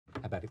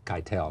about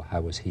Keitel?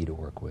 How was he to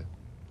work with?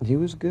 He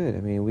was good. I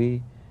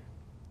mean,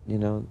 you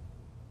know,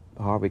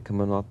 Harvey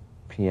coming off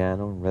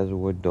piano and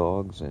Reservoir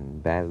Dogs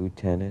and Bad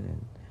Lieutenant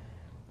and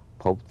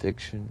Pulp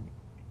Fiction.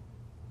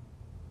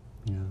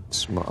 Yeah.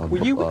 Were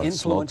you influenced?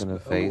 Smoke in the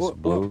Face,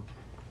 Blue.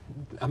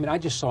 I mean, I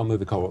just saw a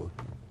movie called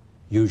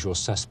Usual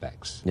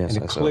Suspects. Yes,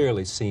 and it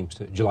clearly seems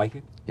to... Did you like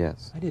it?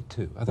 Yes. I did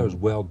too. I thought it was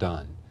well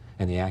done.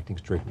 And the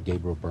acting's terrific,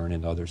 Gabriel Byrne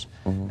and others.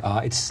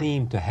 It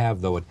seemed to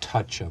have, though, a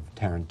touch of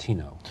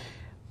Tarantino.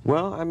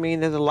 Well, I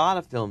mean, there's a lot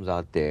of films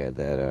out there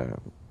that are...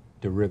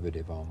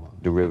 Derivative,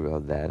 almost. Derivative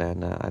of that,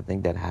 and I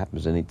think that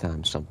happens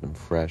anytime something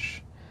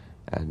fresh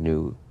and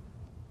new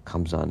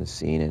comes on the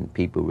scene, and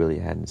people really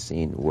hadn't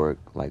seen work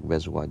like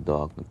Reservoir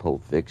Dogs and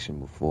Pulp Fiction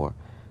before.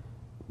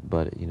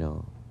 But, you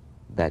know,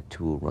 that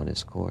too will run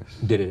its course.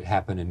 Did it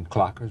happen in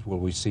Clockers? Will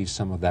we see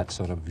some of that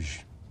sort of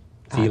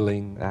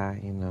feeling,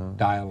 you know,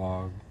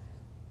 dialogue?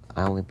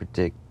 I only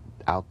predict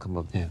outcome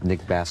of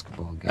Knick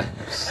basketball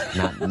games,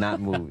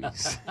 not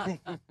movies.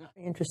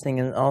 Interesting,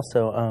 and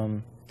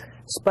also,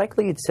 Spike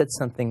Lee had said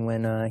something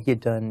when he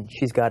had done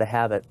She's Gotta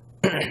Have It.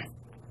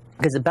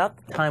 Because about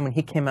the time when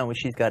he came out with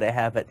She's Gotta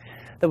Have It,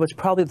 that was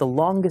probably the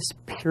longest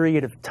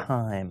period of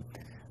time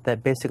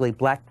that basically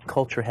black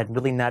culture had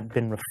really not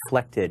been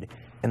reflected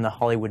in the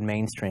Hollywood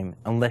mainstream,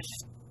 unless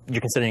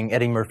you're considering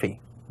Eddie Murphy.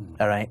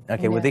 All right?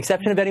 Okay, with the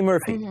exception of Eddie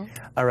Murphy.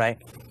 All right?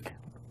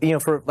 You know,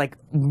 for like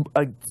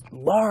a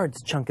large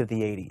chunk of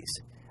the 80s.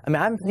 I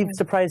mean, I'm even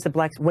surprised that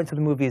blacks went to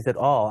the movies at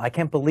all. I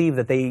can't believe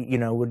that they, you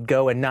know, would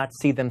go and not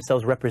see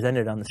themselves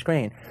represented on the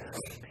screen.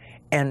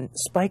 And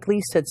Spike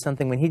Lee said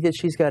something when he did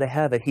She's Gotta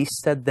Have It. He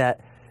said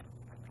that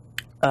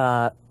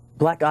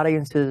black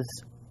audiences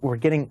were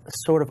getting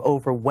sort of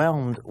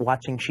overwhelmed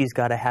watching She's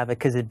Gotta Have It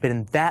because it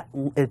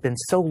had been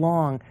so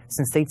long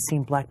since they'd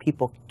seen black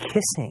people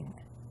kissing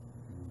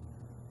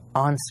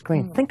on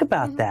screen. Think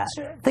about that.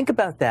 Sure. Think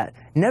about that.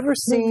 Never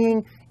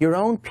seeing your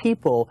own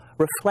people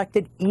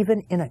reflected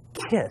even in a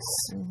kiss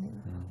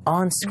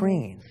on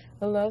screen.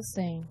 A love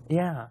scene.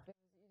 Yeah.